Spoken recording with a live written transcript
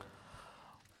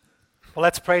Well,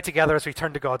 let's pray together as we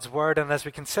turn to God's Word and as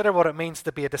we consider what it means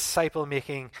to be a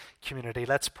disciple-making community.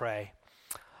 Let's pray.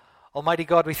 Almighty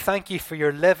God, we thank you for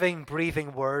your living,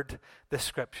 breathing Word, the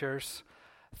Scriptures.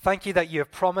 Thank you that you have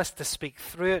promised to speak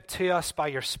through it to us by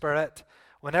your Spirit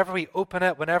whenever we open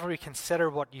it, whenever we consider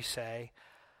what you say.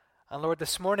 And Lord,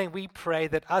 this morning we pray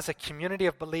that as a community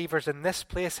of believers in this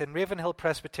place in Ravenhill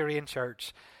Presbyterian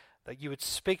Church, that you would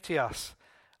speak to us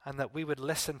and that we would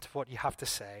listen to what you have to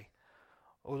say.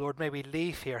 Oh Lord, may we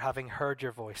leave here having heard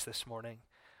your voice this morning.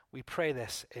 We pray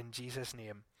this in Jesus'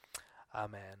 name.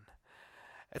 Amen.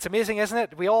 It's amazing, isn't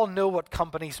it? We all know what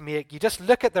companies make. You just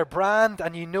look at their brand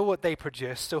and you know what they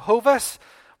produce. So Hovis,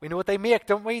 we know what they make,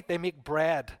 don't we? They make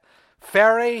bread.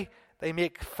 Ferry, they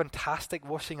make fantastic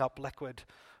washing up liquid.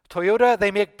 Toyota,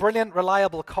 they make brilliant,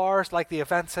 reliable cars like the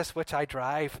Avensis, which I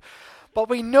drive. But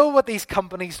we know what these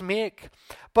companies make.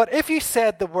 But if you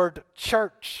said the word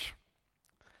church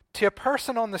to a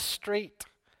person on the street,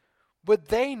 would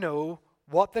they know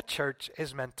what the church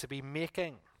is meant to be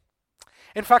making?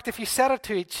 In fact, if you said it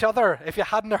to each other, if you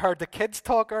hadn't heard the kids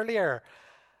talk earlier,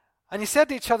 and you said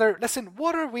to each other, listen,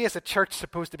 what are we as a church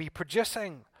supposed to be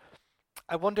producing?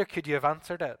 I wonder, could you have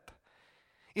answered it?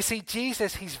 You see,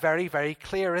 Jesus, he's very, very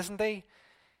clear, isn't he?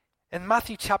 In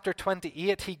Matthew chapter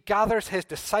 28, he gathers his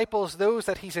disciples, those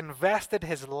that he's invested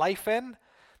his life in,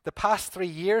 the past 3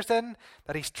 years in,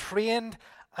 that he's trained,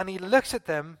 and he looks at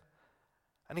them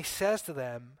and he says to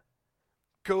them,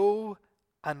 go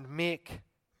and make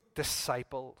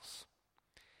disciples.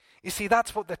 You see,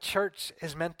 that's what the church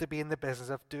is meant to be in the business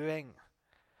of doing.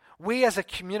 We as a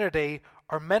community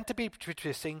are meant to be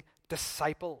producing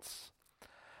disciples.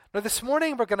 Now this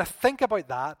morning we're going to think about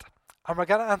that and we're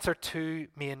going to answer two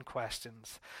main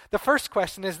questions. The first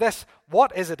question is this: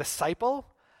 what is a disciple?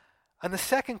 And the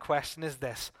second question is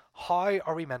this: how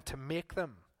are we meant to make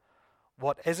them?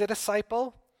 What is a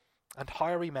disciple, and how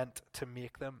are we meant to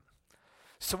make them?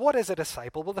 So what is a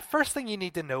disciple? Well, the first thing you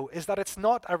need to know is that it's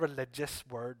not a religious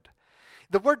word.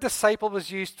 The word disciple was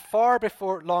used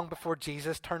long before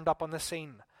Jesus turned up on the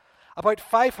scene. About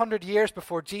 500 years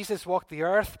before Jesus walked the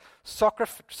earth,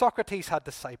 Socrates had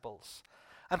disciples.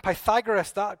 And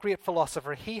Pythagoras, that great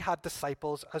philosopher, he had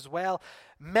disciples as well.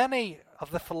 Many of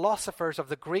the philosophers of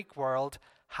the Greek world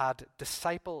had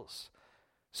disciples.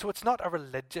 So it's not a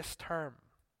religious term,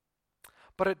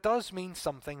 but it does mean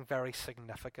something very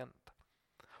significant.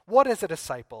 What is a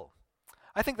disciple?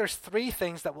 I think there's three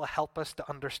things that will help us to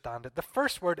understand it. The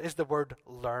first word is the word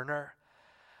learner.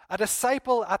 A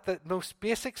disciple, at the most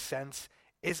basic sense,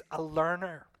 is a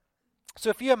learner. So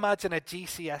if you imagine a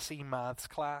GCSE maths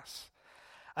class,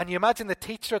 and you imagine the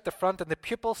teacher at the front and the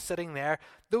pupils sitting there,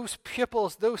 those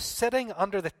pupils, those sitting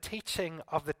under the teaching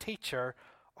of the teacher,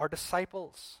 are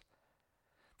disciples.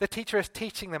 The teacher is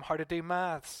teaching them how to do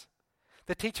maths.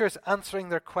 The teacher is answering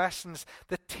their questions.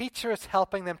 The teacher is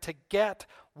helping them to get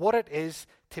what it is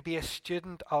to be a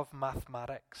student of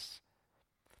mathematics.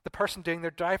 The person doing their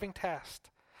driving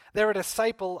test, they're a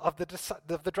disciple of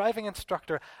the driving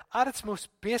instructor. At its most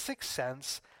basic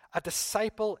sense, a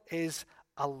disciple is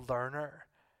a learner.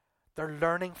 They're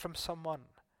learning from someone.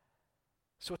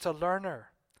 So it's a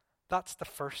learner. That's the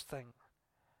first thing.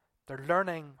 They're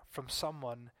learning from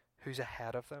someone who's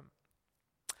ahead of them.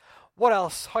 What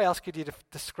else? How else could you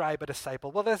describe a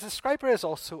disciple? Well, the describer is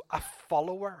also a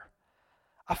follower.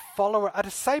 A follower. A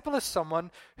disciple is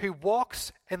someone who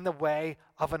walks in the way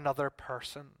of another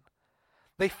person.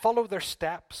 They follow their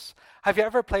steps. Have you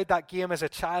ever played that game as a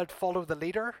child, Follow the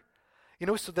Leader? You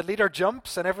know, so the leader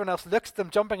jumps and everyone else looks at them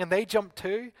jumping and they jump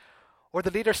too. Or the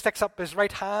leader sticks up his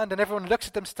right hand and everyone looks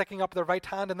at them sticking up their right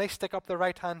hand and they stick up their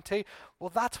right hand too.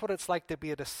 Well, that's what it's like to be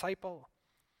a disciple.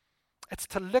 It's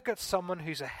to look at someone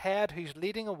who's ahead, who's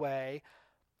leading away,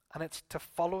 and it's to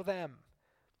follow them.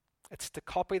 It's to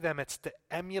copy them. It's to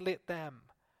emulate them.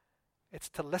 It's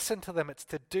to listen to them. It's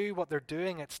to do what they're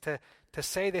doing. It's to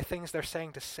say the things they're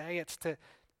saying to say. It's to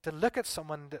look at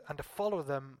someone and to follow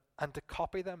them and to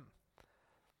copy them.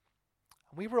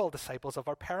 We were all disciples of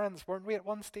our parents, weren't we, at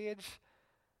one stage?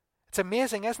 It's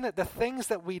amazing, isn't it? The things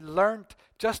that we learnt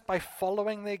just by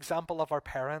following the example of our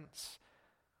parents.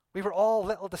 We were all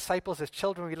little disciples as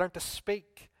children. We learned to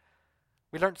speak.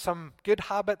 We learned some good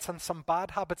habits and some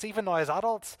bad habits. Even now as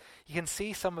adults, you can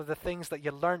see some of the things that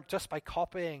you learned just by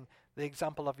copying the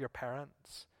example of your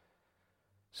parents.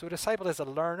 So a disciple is a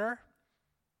learner.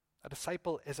 A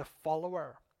disciple is a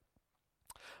follower.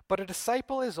 But a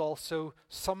disciple is also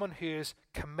someone who is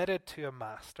committed to a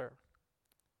master.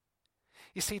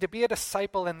 You see, to be a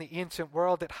disciple in the ancient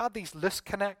world, it had these loose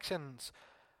connections.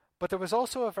 But there was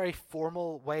also a very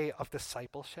formal way of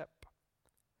discipleship.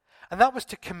 And that was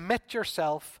to commit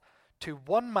yourself to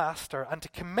one master and to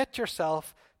commit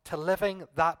yourself to living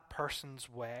that person's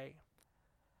way.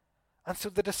 And so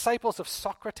the disciples of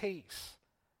Socrates,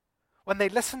 when they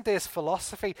listened to his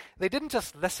philosophy, they didn't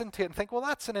just listen to it and think, well,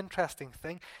 that's an interesting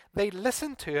thing. They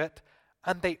listened to it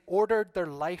and they ordered their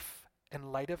life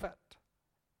in light of it.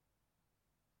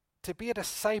 To be a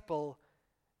disciple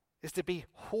is to be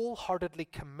wholeheartedly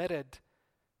committed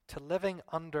to living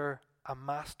under a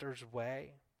master's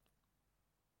way.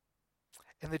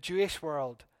 In the Jewish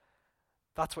world,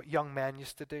 that's what young men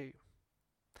used to do.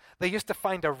 They used to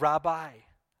find a rabbi,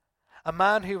 a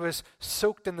man who was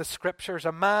soaked in the scriptures,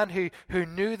 a man who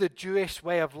knew the Jewish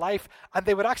way of life, and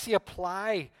they would actually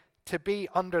apply to be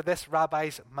under this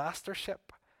rabbi's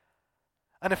mastership.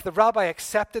 And if the rabbi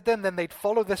accepted them, then they'd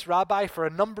follow this rabbi for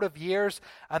a number of years,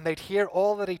 and they'd hear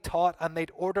all that he taught, and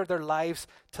they'd order their lives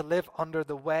to live under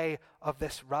the way of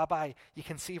this rabbi. You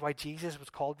can see why Jesus was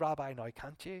called rabbi now,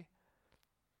 can't you?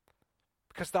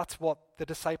 Because that's what the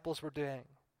disciples were doing.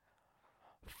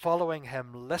 Following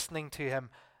him, listening to him,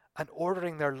 and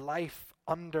ordering their life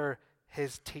under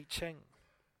his teaching.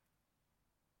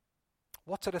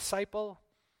 What's a disciple?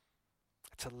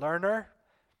 It's a learner.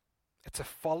 It's a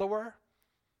follower.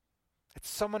 It's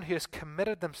someone who has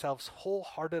committed themselves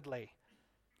wholeheartedly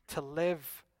to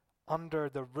live under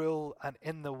the rule and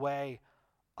in the way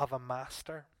of a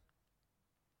master.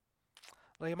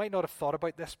 Now, you might not have thought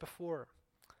about this before,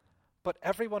 but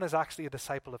everyone is actually a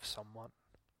disciple of someone.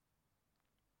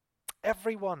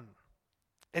 Everyone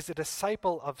is a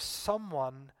disciple of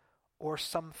someone or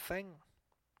something.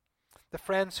 The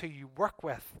friends who you work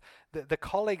with, the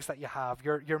colleagues that you have,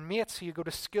 your mates who you go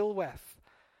to school with,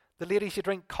 the ladies you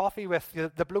drink coffee with,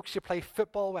 the blokes you play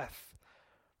football with.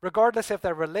 Regardless if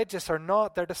they're religious or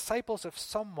not, they're disciples of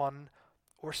someone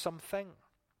or something.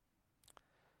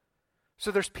 So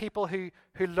there's people who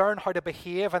learn how to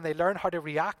behave and they learn how to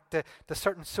react to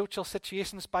certain social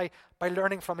situations by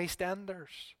learning from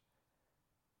EastEnders.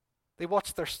 They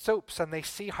watch their soaps and they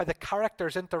see how the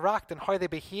characters interact and how they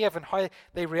behave and how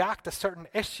they react to certain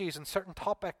issues and certain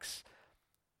topics.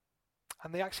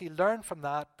 And they actually learn from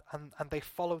that and they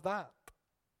follow that.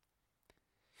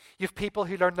 You have people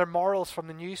who learn their morals from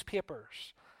the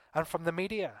newspapers and from the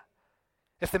media.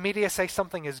 If the media say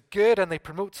something is good and they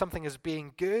promote something as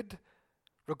being good,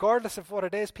 regardless of what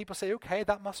it is, people say, okay,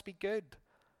 that must be good.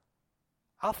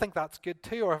 I'll think that's good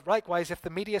too. Or likewise, if the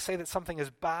media say that something is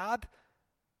bad,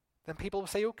 then people will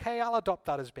say, okay, I'll adopt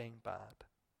that as being bad.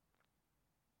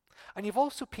 And you've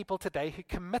also people today who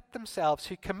commit themselves,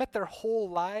 who commit their whole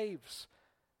lives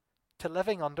to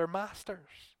living under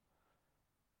masters.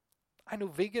 I know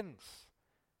vegans.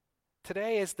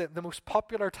 Today is the most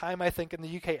popular time, I think, in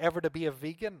the UK ever to be a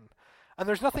vegan. And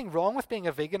there's nothing wrong with being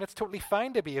a vegan. It's totally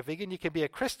fine to be a vegan. You can be a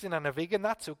Christian and a vegan.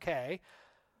 That's okay.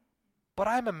 But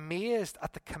I'm amazed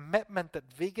at the commitment that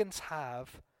vegans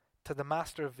have to the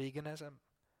master of veganism.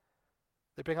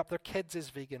 They bring up their kids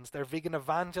as vegans. They're vegan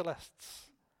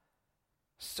evangelists.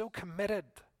 So committed.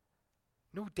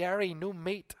 No dairy, no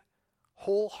meat.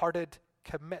 Wholehearted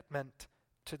commitment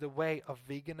to the way of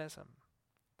veganism.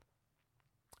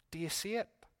 Do you see it?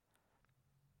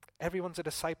 Everyone's a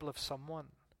disciple of someone.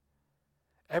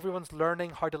 Everyone's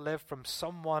learning how to live from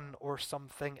someone or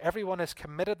something. Everyone has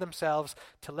committed themselves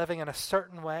to living in a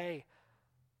certain way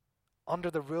under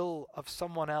the rule of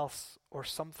someone else or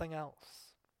something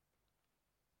else.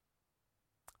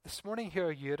 This morning, who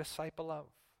are you a disciple of?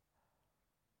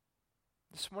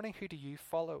 This morning, who do you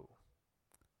follow?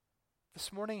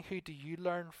 This morning, who do you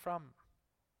learn from?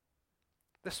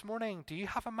 This morning, do you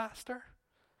have a master?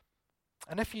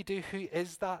 And if you do, who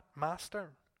is that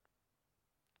master?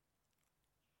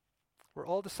 We're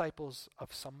all disciples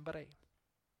of somebody.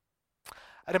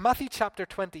 And in Matthew chapter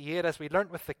 28, as we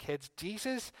learnt with the kids,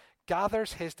 Jesus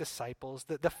gathers his disciples,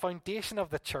 the foundation of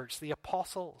the church, the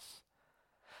apostles.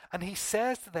 And he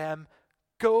says to them,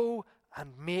 go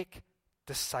and make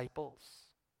disciples.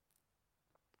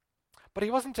 But he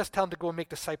wasn't just telling them to go and make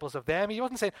disciples of them. He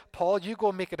wasn't saying, Paul, you go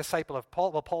and make a disciple of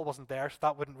Paul. Well, Paul wasn't there, so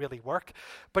that wouldn't really work.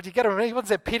 But you get it. He wasn't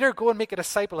saying, Peter, go and make a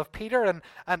disciple of Peter, and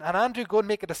Andrew, go and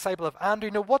make a disciple of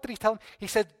Andrew. No, what did he tell them? He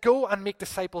said, go and make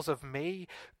disciples of me.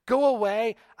 Go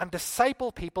away and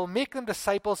disciple people, make them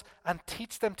disciples, and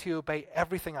teach them to obey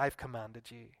everything I've commanded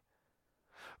you.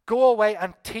 Go away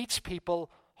and teach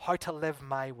people how to live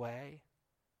my way.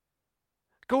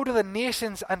 Go to the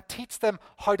nations and teach them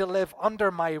how to live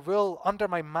under my rule, under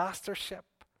my mastership.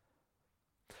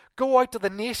 Go out to the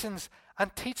nations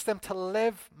and teach them to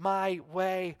live my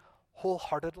way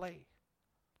wholeheartedly.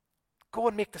 Go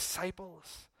and make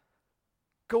disciples.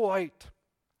 Go out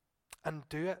and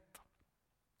do it.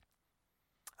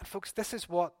 And folks, this is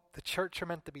what the church are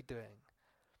meant to be doing.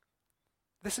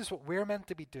 This is what we're meant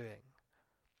to be doing.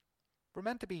 We're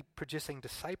meant to be producing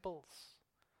disciples.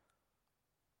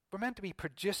 We're meant to be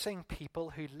producing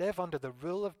people who live under the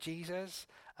rule of Jesus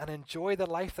and enjoy the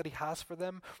life that he has for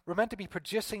them. We're meant to be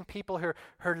producing people who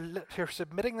are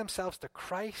submitting themselves to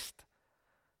Christ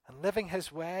and living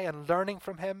his way and learning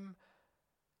from him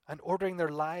and ordering their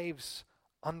lives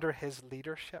under his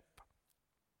leadership.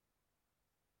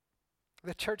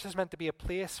 The church is meant to be a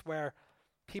place where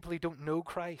people who don't know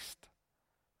Christ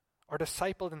are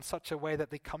discipled in such a way that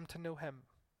they come to know him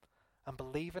and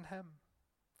believe in him.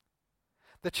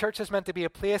 The church is meant to be a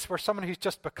place where someone who's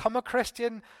just become a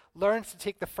Christian learns to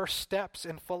take the first steps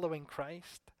in following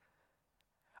Christ.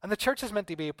 And the church is meant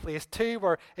to be a place too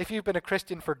where if you've been a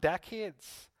Christian for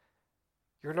decades,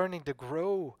 you're learning to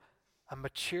grow and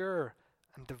mature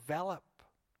and develop.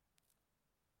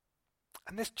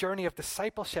 And this journey of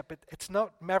discipleship, it's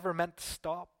not ever meant to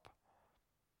stop.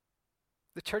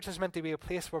 The church is meant to be a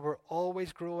place where we're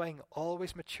always growing,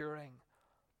 always maturing,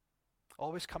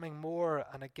 always coming more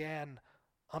and again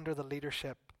under the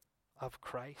leadership of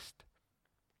Christ.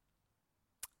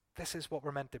 This is what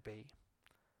we're meant to be,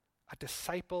 a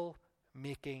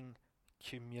disciple-making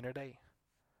community.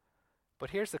 But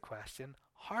here's the question,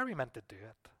 how are we meant to do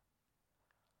it?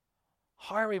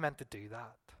 How are we meant to do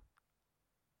that?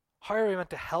 How are we meant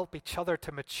to help each other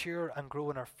to mature and grow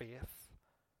in our faith?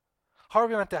 How are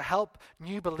we meant to help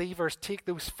new believers take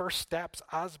those first steps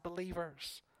as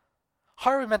believers?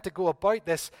 How are we meant to go about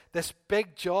this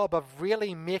big job of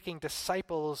really making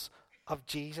disciples of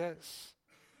Jesus?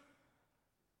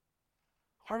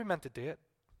 How are we meant to do it?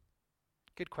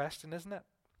 Good question, isn't it?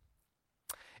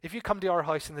 If you come to our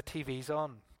house and the TV's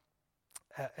on,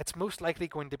 it's most likely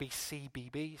going to be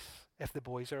CBeebies if the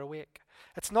boys are awake.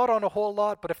 It's not on a whole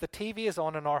lot, but if the TV is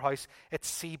on in our house, it's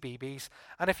CBeebies.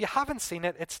 And if you haven't seen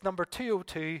it, it's number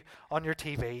 202 on your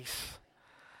TVs.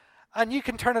 And you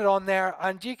can turn it on there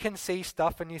and you can see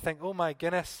stuff and you think, oh my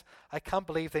goodness, I can't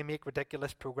believe they make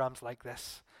ridiculous programs like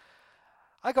this.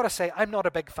 I got to say, I'm not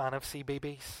a big fan of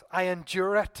CBeebies. I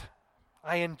endure it.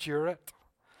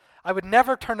 I would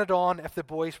never turn it on if the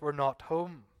boys were not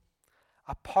home,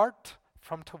 apart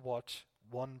from to watch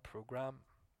one program.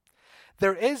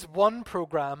 There is one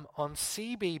program on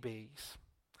CBeebies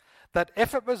that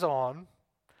if it was on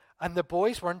and the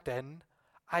boys weren't in,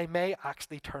 I may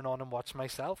actually turn on and watch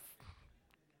myself.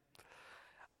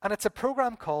 And it's a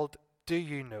program called Do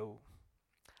You Know?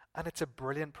 And it's a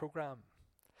brilliant program.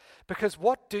 Because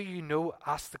what Do You Know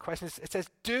asks the question, it says,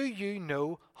 do you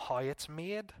know how it's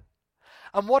made?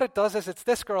 And what it does is it's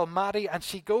this girl, Maddie, and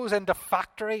she goes into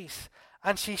factories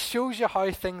and she shows you how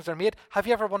things are made. Have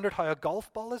you ever wondered how a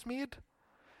golf ball is made?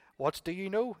 What Do You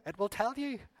Know? It will tell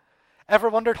you. Ever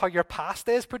wondered how your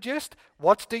pasta is produced?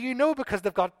 What Do You Know? Because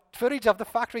they've got footage of the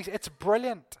factories. It's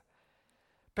brilliant.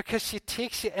 Because she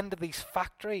takes you into these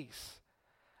factories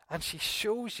and she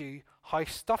shows you how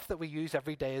stuff that we use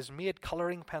every day is made,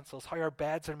 colouring pencils, how our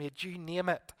beds are made, you name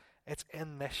it. It's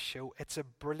in this show. It's a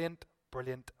brilliant,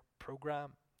 brilliant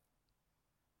program.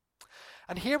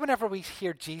 And here, whenever we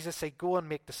hear Jesus say, go and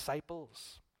make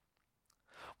disciples,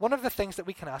 one of the things that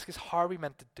we can ask is, how are we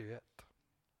meant to do it?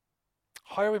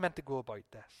 How are we meant to go about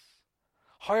this?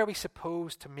 How are we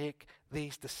supposed to make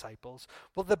these disciples?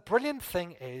 Well, the brilliant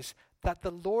thing is that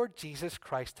the Lord Jesus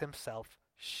Christ himself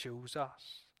shows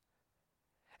us.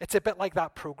 It's a bit like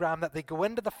that program that they go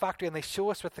into the factory and they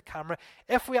show us with the camera.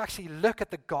 If we actually look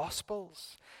at the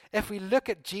Gospels, if we look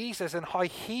at Jesus and how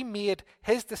he made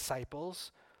his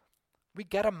disciples, we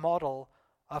get a model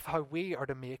of how we are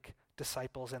to make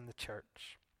disciples in the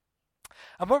church.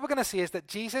 And what we're going to see is that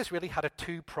Jesus really had a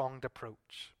two-pronged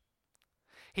approach.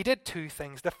 He did two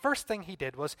things. The first thing he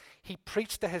did was he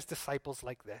preached to his disciples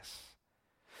like this.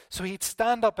 So he'd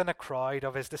stand up in a crowd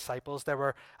of his disciples. There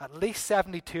were at least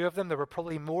 72 of them. There were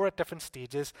probably more at different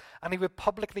stages. And he would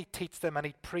publicly teach them and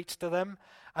he'd preach to them.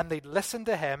 And they'd listen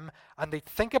to him and they'd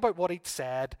think about what he'd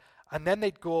said. And then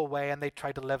they'd go away and they'd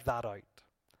try to live that out.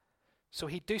 So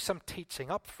he'd do some teaching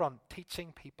up front,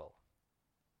 teaching people.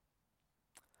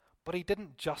 But he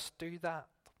didn't just do that.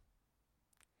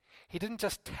 He didn't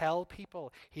just tell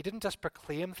people. He didn't just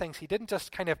proclaim things. He didn't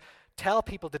just kind of tell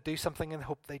people to do something and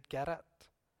hope they'd get it.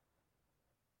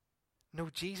 No,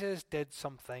 Jesus did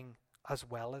something as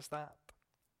well as that.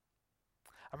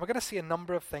 And we're going to see a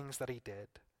number of things that he did.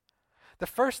 The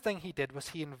first thing he did was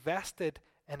he invested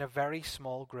in a very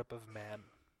small group of men.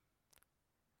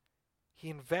 He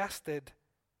invested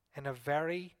in a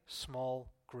very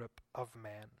small group of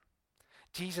men.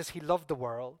 Jesus, he loved the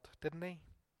world, didn't he?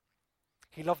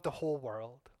 He loved the whole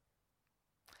world.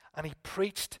 And he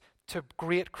preached to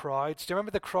great crowds. Do you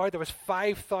remember the crowd? There was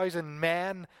 5,000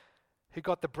 men who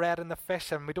got the bread and the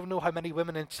fish, and we don't know how many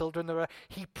women and children there were.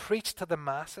 He preached to the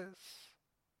masses.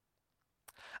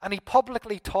 And he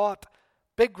publicly taught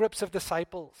big groups of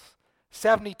disciples,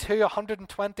 72,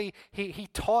 120. He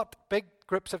taught big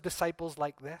groups of disciples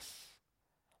like this.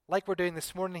 Like we're doing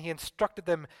this morning, he instructed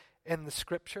them in the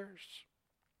scriptures.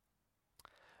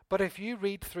 But if you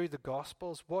read through the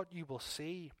Gospels, what you will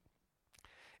see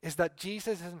is that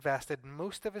Jesus has invested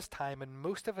most of his time and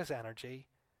most of his energy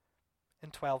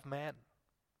in 12 men.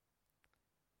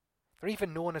 They're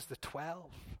even known as the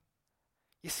 12.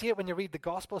 You see it when you read the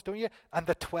Gospels, don't you? And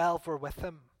the 12 were with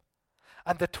him.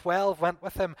 And the 12 went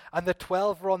with him. And the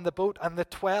 12 were on the boat. And the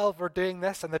 12 were doing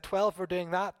this. And the 12 were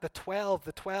doing that. The 12,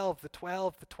 the 12, the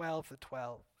 12, the 12, the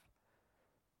 12.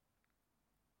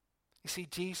 You see,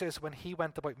 Jesus, when he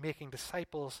went about making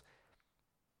disciples,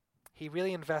 he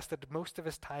really invested most of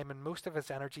his time and most of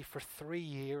his energy for 3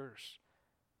 years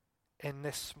in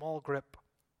this small group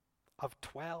of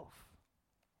 12.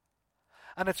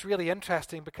 And it's really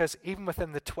interesting because even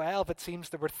within the 12, it seems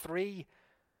there were 3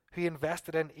 who he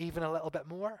invested in even a little bit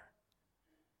more.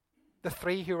 The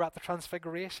 3 who were at the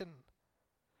Transfiguration.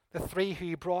 The 3 who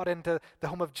he brought into the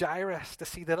home of Jairus to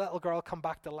see the little girl come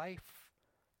back to life.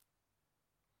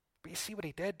 But you see what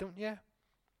he did, don't you?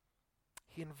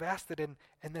 He invested in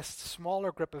this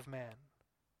smaller group of men.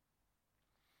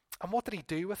 And what did he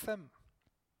do with them?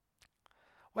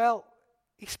 Well,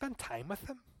 he spent time with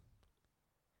them.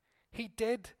 He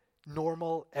did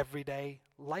normal, everyday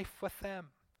life with them.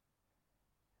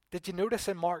 Did you notice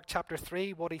in Mark chapter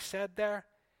 3 what he said there?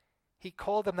 He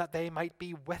called them that they might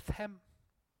be with him,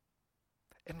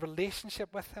 in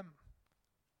relationship with him.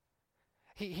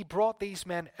 He brought these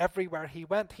men everywhere he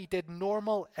went. He did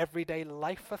normal, everyday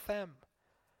life with them.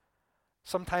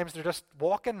 Sometimes they're just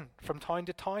walking from town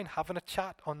to town, having a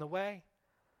chat on the way.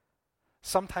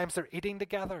 Sometimes they're eating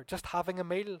together, just having a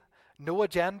meal. No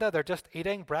agenda, they're just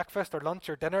eating breakfast or lunch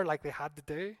or dinner like they had to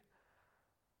do.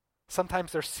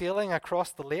 Sometimes they're sailing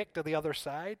across the lake to the other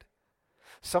side.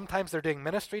 Sometimes they're doing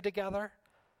ministry together.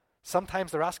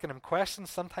 Sometimes they're asking him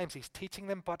questions. Sometimes he's teaching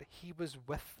them, but he was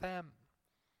with them.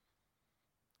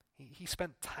 He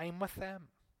spent time with them.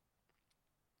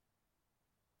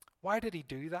 Why did he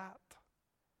do that?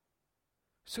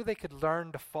 So they could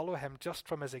learn to follow him just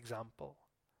from his example.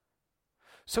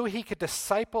 So he could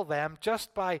disciple them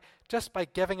just by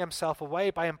giving himself away,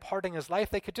 by imparting his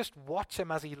life. They could just watch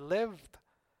him as he lived.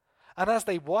 And as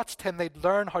they watched him, they'd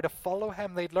learn how to follow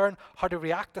him. They'd learn how to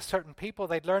react to certain people.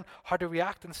 They'd learn how to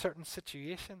react in certain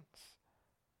situations.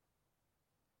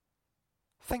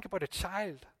 Think about a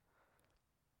child.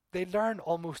 They learn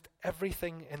almost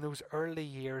everything in those early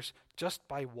years just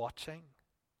by watching.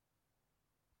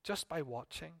 Just by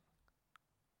watching.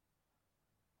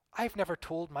 I've never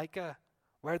told Micah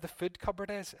where the food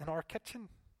cupboard is in our kitchen.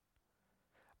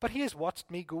 But he has watched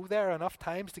me go there enough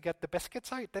times to get the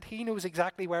biscuits out that he knows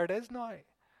exactly where it is now.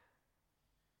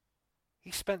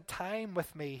 He spent time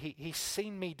with me. He's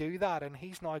seen me do that, and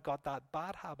he's now got that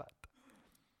bad habit.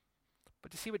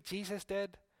 But you see what Jesus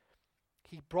did?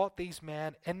 He brought these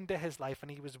men into his life,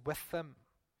 and he was with them.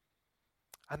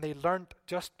 And they learnt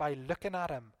just by looking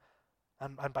at him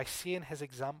and by seeing his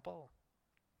example.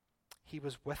 He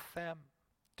was with them,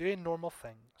 doing normal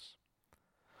things.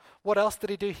 What else did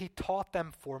he do? He taught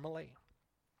them formally.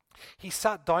 He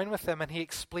sat down with them and he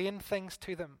explained things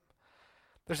to them.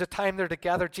 There's a time they're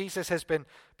together. Jesus has been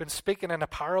speaking in a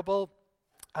parable,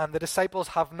 and the disciples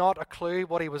have not a clue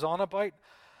what he was on about.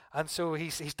 And so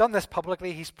he's done this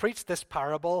publicly. He's preached this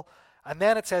parable, and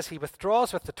then it says he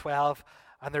withdraws with the 12,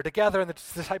 and they're together, and the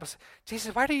disciples say,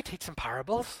 Jesus, why do you teach in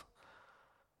parables?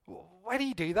 Why do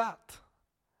you do that?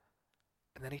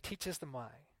 And then he teaches them why.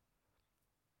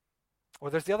 Or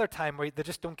there's the other time where they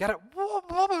just don't get it.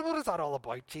 What is that all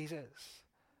about, Jesus?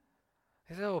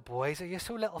 He says, oh boys, are you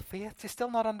so little faith? Do you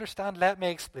still not understand? Let me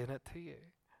explain it to you.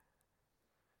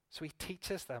 So he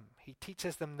teaches them. He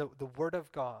teaches them the Word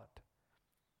of God.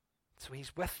 So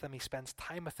he's with them. He spends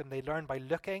time with them. They learn by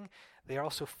looking. They are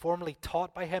also formally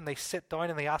taught by him. They sit down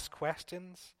and they ask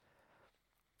questions.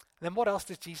 And then what else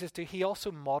does Jesus do? He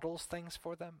also models things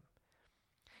for them.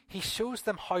 He shows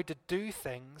them how to do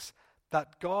things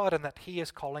that God and that he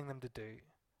is calling them to do.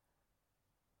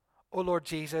 Oh Lord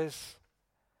Jesus,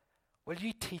 will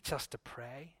you teach us to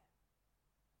pray?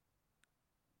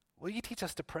 Will you teach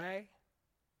us to pray?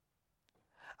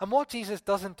 And what Jesus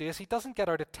doesn't do is he doesn't get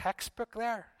out a textbook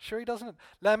there. Sure he doesn't.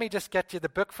 Let me just get you the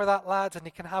book for that, lads, and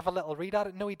you can have a little read at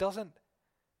it. No, he doesn't.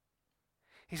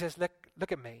 He says,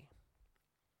 look at me.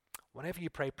 Whenever you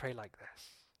pray, pray like this.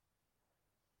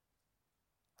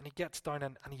 And he gets down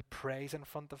and he prays in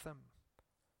front of them.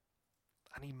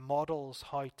 And he models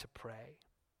how to pray.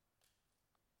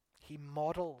 He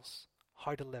models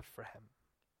how to live for him.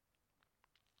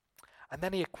 And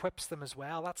then he equips them as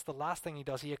well. That's the last thing he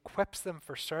does. He equips them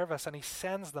for service and he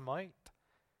sends them out.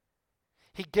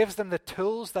 He gives them the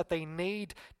tools that they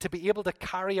need to be able to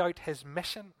carry out his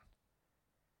mission.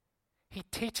 He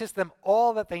teaches them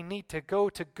all that they need to go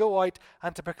out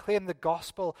and to proclaim the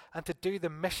gospel and to do the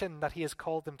mission that he has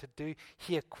called them to do.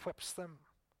 He equips them.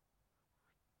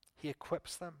 He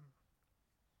equips them.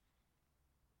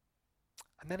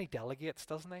 And then he delegates,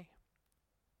 doesn't he?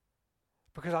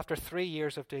 Because after 3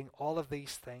 years of doing all of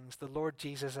these things, the Lord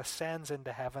Jesus ascends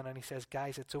into heaven and he says,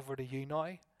 guys, it's over to you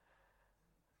now.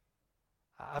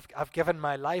 I've given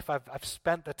my life, I've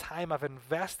spent the time, I've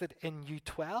invested in you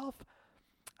 12,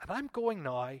 and I'm going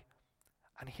now,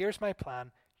 and here's my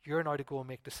plan. You're now to go and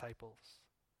make disciples.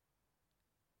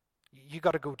 You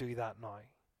got to go do that now.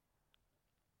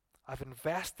 I've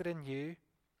invested in you,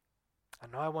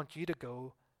 and now I want you to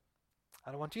go,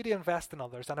 and I want you to invest in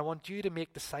others, and I want you to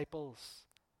make disciples.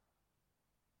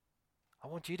 I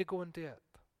want you to go and do it.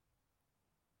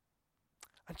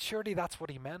 And surely that's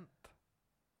what he meant.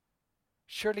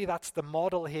 Surely that's the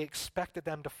model he expected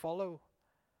them to follow.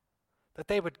 That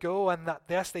they would go and that,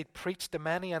 yes, they'd preach to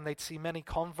many and they'd see many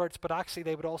converts, but actually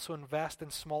they would also invest in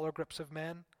smaller groups of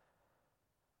men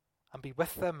and be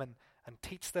with them and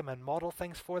teach them and model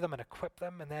things for them and equip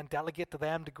them and then delegate to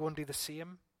them to go and do the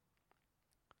same.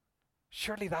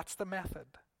 Surely that's the method.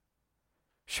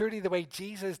 Surely the way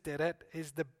Jesus did it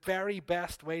is the very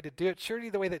best way to do it. Surely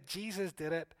the way that Jesus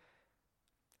did it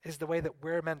is the way that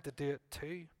we're meant to do it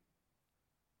too.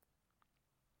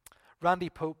 Randy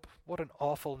Pope, what an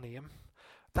awful name.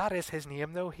 That is his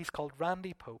name though. He's called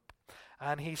Randy Pope.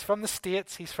 And he's from the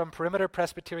States. He's from Perimeter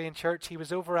Presbyterian Church. He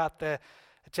was over at the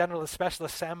General Special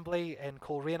Assembly in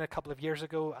Coleraine a couple of years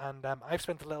ago. And I've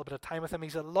spent a little bit of time with him.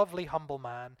 He's a lovely, humble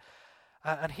man.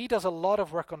 And he does a lot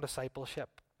of work on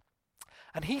discipleship.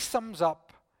 And he sums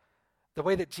up the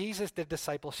way that Jesus did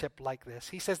discipleship like this.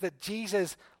 He says that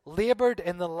Jesus labored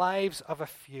in the lives of a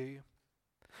few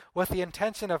with the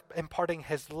intention of imparting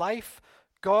his life,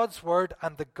 God's word,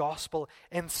 and the gospel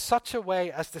in such a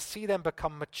way as to see them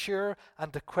become mature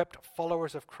and equipped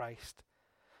followers of Christ,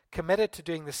 committed to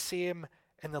doing the same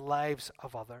in the lives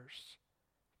of others.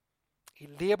 He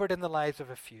labored in the lives of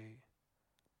a few.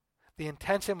 The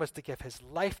intention was to give his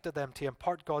life to them, to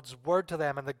impart God's word to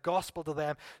them and the gospel to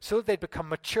them, so that they'd become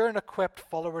mature and equipped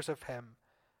followers of him,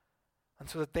 and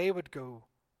so that they would go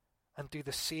and do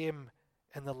the same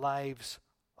in the lives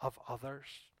of others.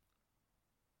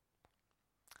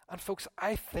 And folks,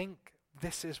 I think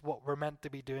this is what we're meant to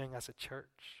be doing as a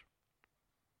church.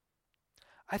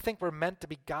 I think we're meant to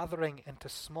be gathering into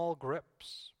small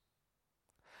groups,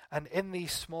 and in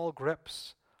these small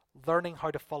groups, learning how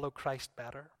to follow Christ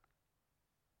better.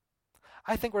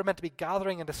 I think we're meant to be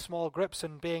gathering into small groups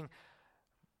and being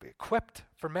equipped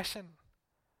for mission,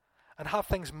 and have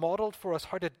things modeled for us,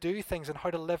 how to do things and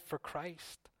how to live for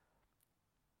Christ.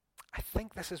 I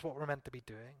think this is what we're meant to be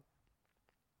doing.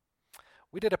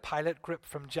 We did a pilot group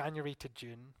from January to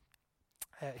June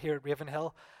here at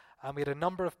Ravenhill, and we had a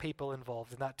number of people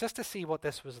involved in that just to see what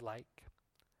this was like.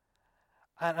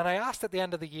 And I asked at the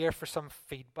end of the year for some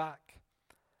feedback,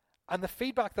 and the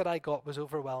feedback that I got was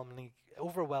overwhelmingly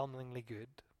good.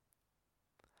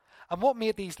 And what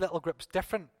made these little groups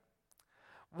different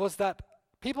was that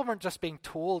people weren't just being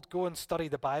told, go and study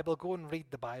the Bible, go and read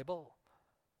the Bible.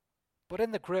 But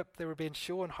in the group, they were being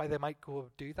shown how they might go and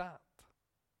do that.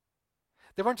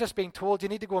 They weren't just being told, you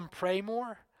need to go and pray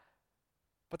more,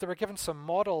 but they were given some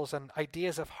models and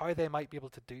ideas of how they might be able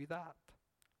to do that.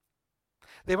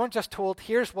 They weren't just told,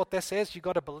 here's what this is, you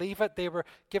got to believe it. They were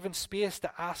given space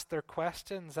to ask their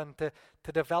questions and to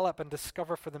develop and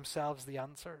discover for themselves the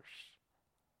answers.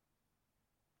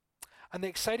 And the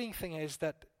exciting thing is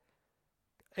that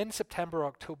in September,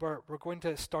 October, we're going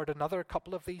to start another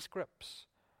couple of these groups.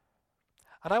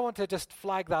 And I want to just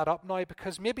flag that up now,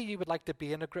 because maybe you would like to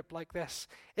be in a group like this.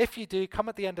 If you do, come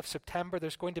at the end of September.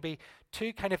 There's going to be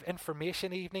 2 kind of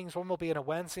information evenings. One will be on a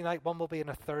Wednesday night, one will be on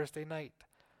a Thursday night.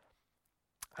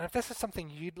 And if this is something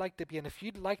you'd like to be in, if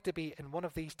you'd like to be in one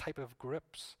of these type of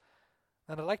groups,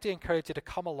 then I'd like to encourage you to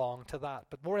come along to that.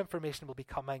 But more information will be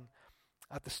coming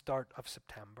at the start of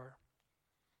September.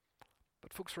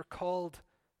 But folks, we're called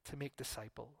to make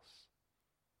disciples.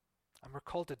 And we're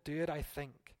called to do it, I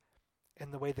think,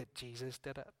 in the way that Jesus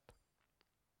did it.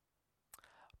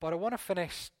 But I want to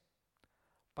finish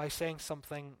by saying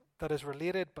something that is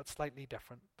related but slightly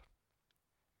different.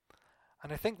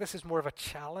 And I think this is more of a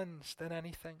challenge than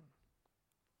anything.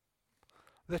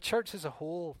 The church as a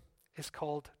whole is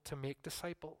called to make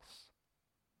disciples.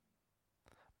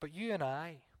 But you and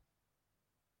I,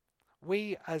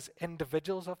 we as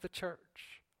individuals of the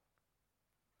church,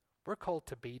 we're called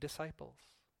to be disciples.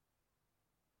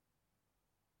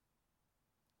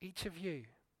 Each of you,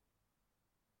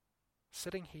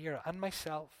 sitting here, and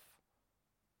myself,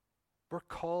 we're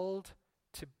called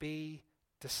to be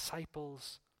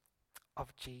disciples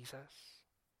of Jesus.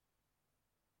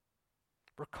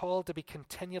 We're called to be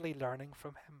continually learning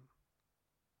from him.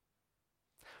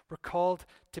 We're called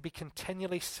to be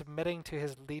continually submitting to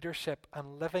his leadership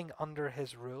and living under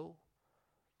his rule.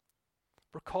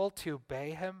 We're called to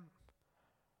obey him.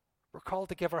 We're called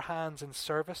to give our hands in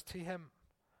service to him.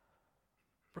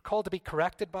 We're called to be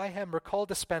corrected by him. We're called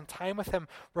to spend time with him.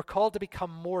 We're called to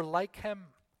become more like him.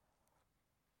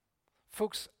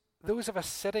 Folks, those of us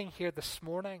sitting here this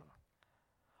morning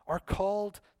are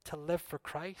called to live for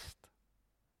Christ.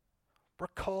 We're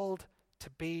called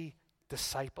to be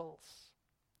disciples.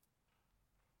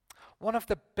 One of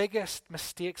the biggest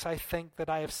mistakes I think that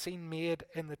I have seen made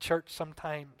in the church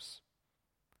sometimes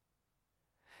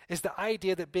is the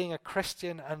idea that being a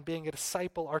Christian and being a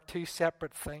disciple are two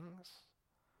separate things.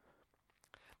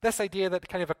 This idea that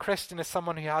kind of a Christian is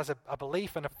someone who has a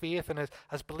belief and a faith and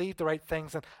has believed the right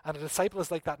things, and a disciple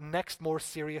is like that next more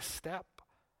serious step.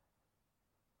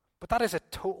 But that is a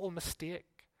total mistake.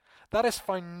 That is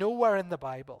found nowhere in the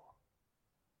Bible.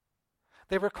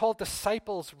 They were called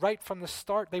disciples right from the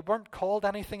start. They weren't called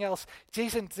anything else.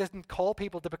 Jesus didn't call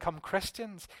people to become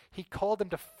Christians. He called them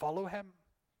to follow him.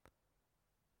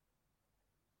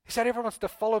 He said, "Everyone wants to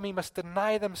follow me must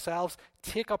deny themselves,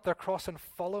 take up their cross and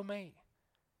follow me."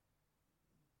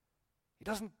 He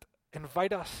doesn't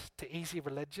invite us to easy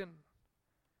religion.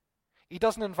 He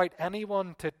doesn't invite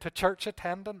anyone to church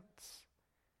attendance.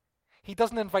 He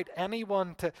doesn't invite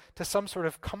anyone to some sort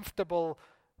of comfortable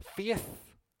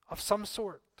faith of some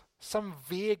sort, some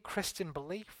vague Christian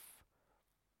belief.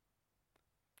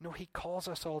 No, he calls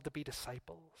us all to be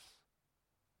disciples.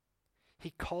 He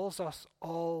calls us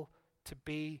all to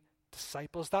be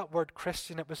disciples. That word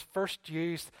Christian, it was first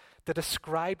used to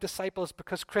describe disciples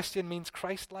because Christian means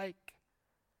Christ-like.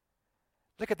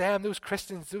 Look at them, those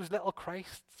Christians, those little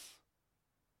Christs.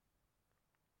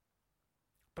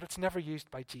 But it's never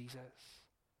used by Jesus.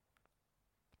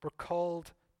 We're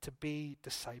called to be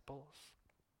disciples.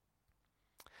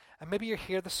 And maybe you're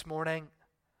here this morning,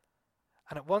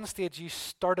 and at one stage you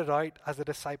started out as a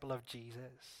disciple of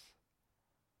Jesus.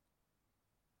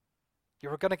 You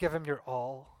were going to give him your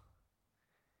all.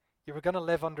 You were going to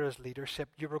live under his leadership.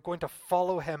 You were going to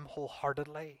follow him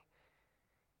wholeheartedly.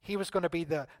 He was going to be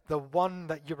the one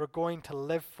that you were going to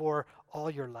live for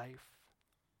all your life.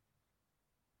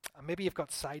 And maybe you've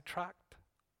got sidetracked.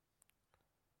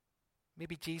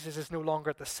 Maybe Jesus is no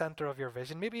longer at the center of your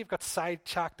vision. Maybe you've got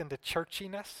sidetracked into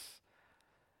churchiness.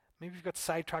 Maybe you've got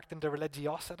sidetracked into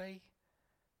religiosity.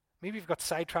 Maybe you've got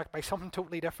sidetracked by something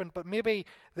totally different. But maybe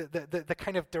the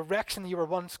kind of direction you were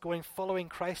once going, following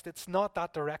Christ, it's not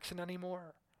that direction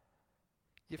anymore.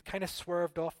 You've kind of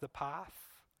swerved off the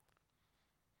path.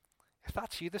 If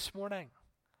that's you this morning,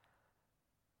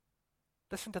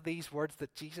 listen to these words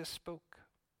that Jesus spoke.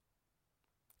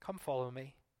 Come follow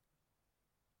me.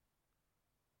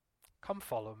 Come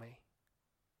follow me.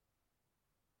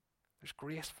 There's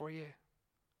grace for you.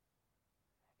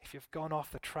 If you've gone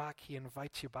off the track, he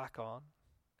invites you back on.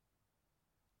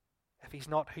 If he's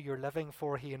not who you're living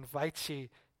for, he invites you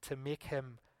to make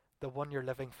him the one you're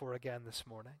living for again this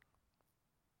morning.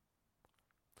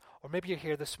 Or maybe you're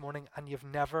here this morning and you've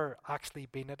never actually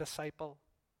been a disciple.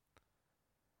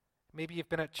 Maybe you've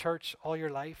been at church all your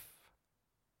life.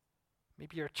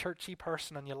 Maybe you're a churchy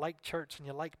person and you like church and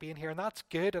you like being here, and that's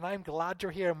good, and I'm glad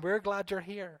you're here and we're glad you're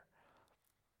here.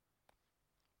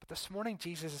 But this morning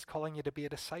Jesus is calling you to be a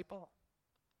disciple.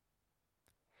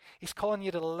 He's calling you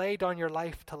to lay down your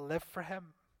life to live for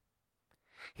him.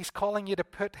 He's calling you to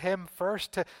put him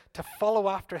first, to follow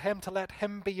after him, to let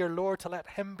him be your Lord, to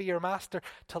let him be your master,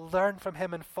 to learn from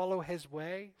him and follow his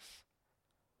ways.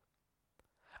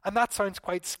 And that sounds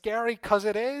quite scary, because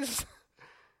it is.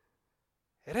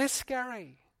 It is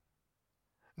scary.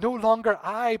 No longer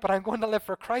I, but I'm going to live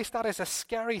for Christ. That is a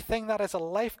scary thing. That is a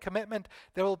life commitment.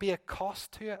 There will be a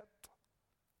cost to it.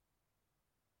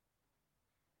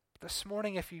 This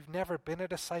morning, if you've never been a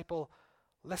disciple,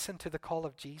 listen to the call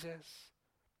of Jesus.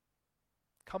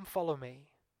 Come follow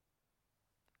me.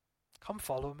 Come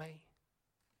follow me.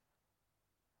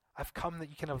 I've come that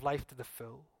you can have life to the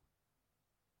full.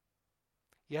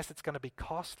 Yes, it's going to be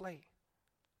costly,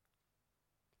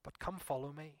 but come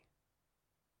follow me.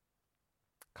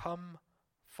 Come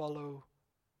follow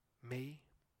me.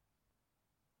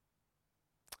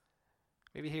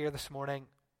 Maybe you're here this morning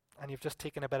and you've just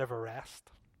taken a bit of a rest.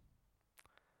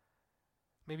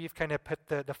 Maybe you've kind of put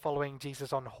the following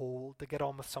Jesus on hold to get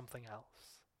on with something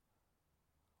else.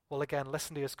 Well, again,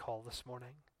 listen to his call this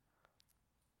morning.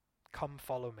 Come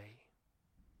follow me.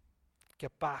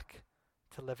 Get back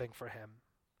to living for him.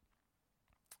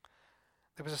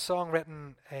 There was a song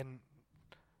written in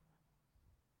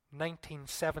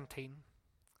 1917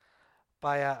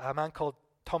 by a man called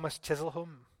Thomas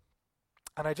Chisholm.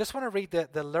 And I just want to read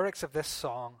the lyrics of this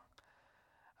song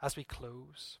as we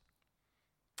close.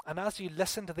 And as you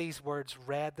listen to these words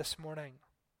read this morning,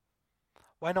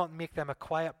 why not make them a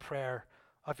quiet prayer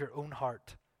of your own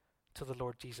heart to the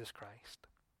Lord Jesus Christ?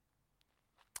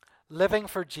 Living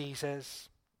for Jesus,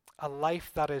 a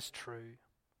life that is true,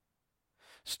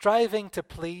 striving to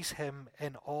please him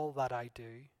in all that I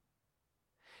do,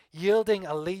 yielding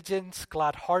allegiance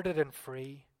glad-hearted and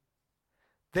free,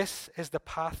 this is the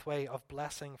pathway of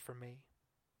blessing for me.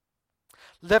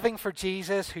 Living for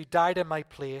Jesus who died in my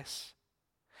place,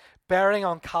 bearing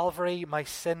on Calvary my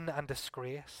sin and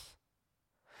disgrace.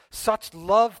 Such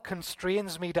love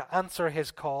constrains me to answer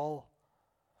his call,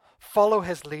 follow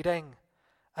his leading,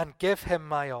 and give him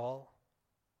my all.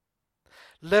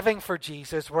 Living for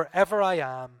Jesus wherever I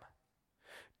am,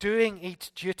 doing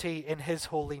each duty in his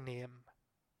holy name,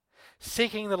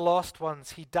 seeking the lost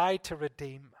ones he died to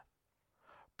redeem,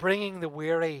 bringing the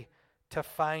weary to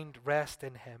find rest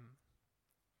in him.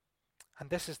 And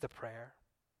this is the prayer.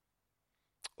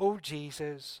 O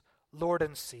Jesus, Lord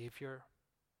and Savior,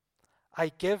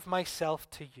 I give myself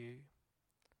to you,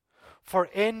 for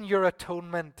in your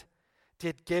atonement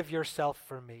did give yourself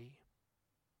for me.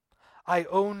 I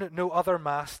own no other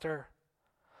master,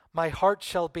 my heart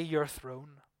shall be your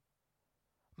throne.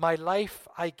 My life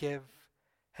I give,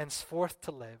 henceforth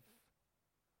to live,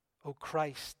 O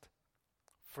Christ,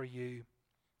 for you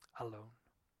alone.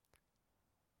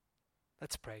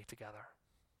 Let's pray together.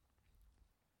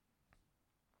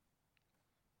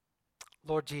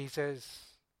 Lord Jesus,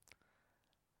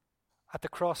 at the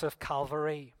cross of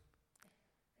Calvary,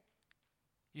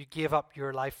 you gave up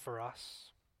your life for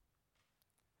us.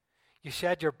 You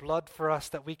shed your blood for us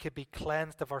that we could be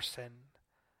cleansed of our sin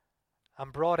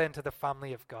and brought into the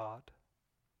family of God.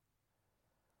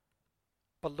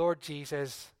 But Lord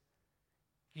Jesus,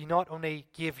 you not only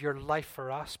gave your life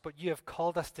for us, but you have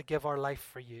called us to give our life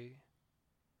for you,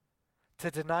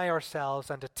 to deny ourselves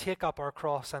and to take up our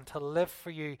cross and to live for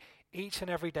you each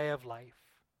and every day of life.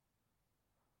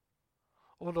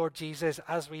 Oh Lord Jesus,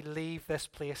 as we leave this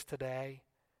place today,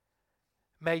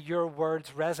 may your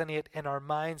words resonate in our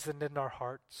minds and in our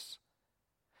hearts.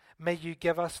 May you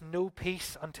give us no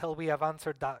peace until we have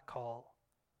answered that call.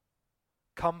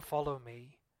 Come follow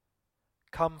me.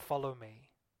 Come follow me.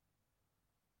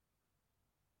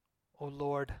 O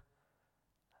Lord,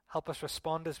 help us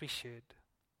respond as we should.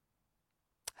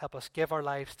 Help us give our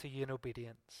lives to you in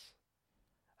obedience.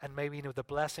 And may we know the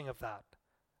blessing of that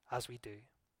as we do.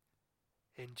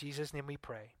 In Jesus' name we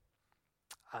pray.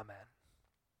 Amen.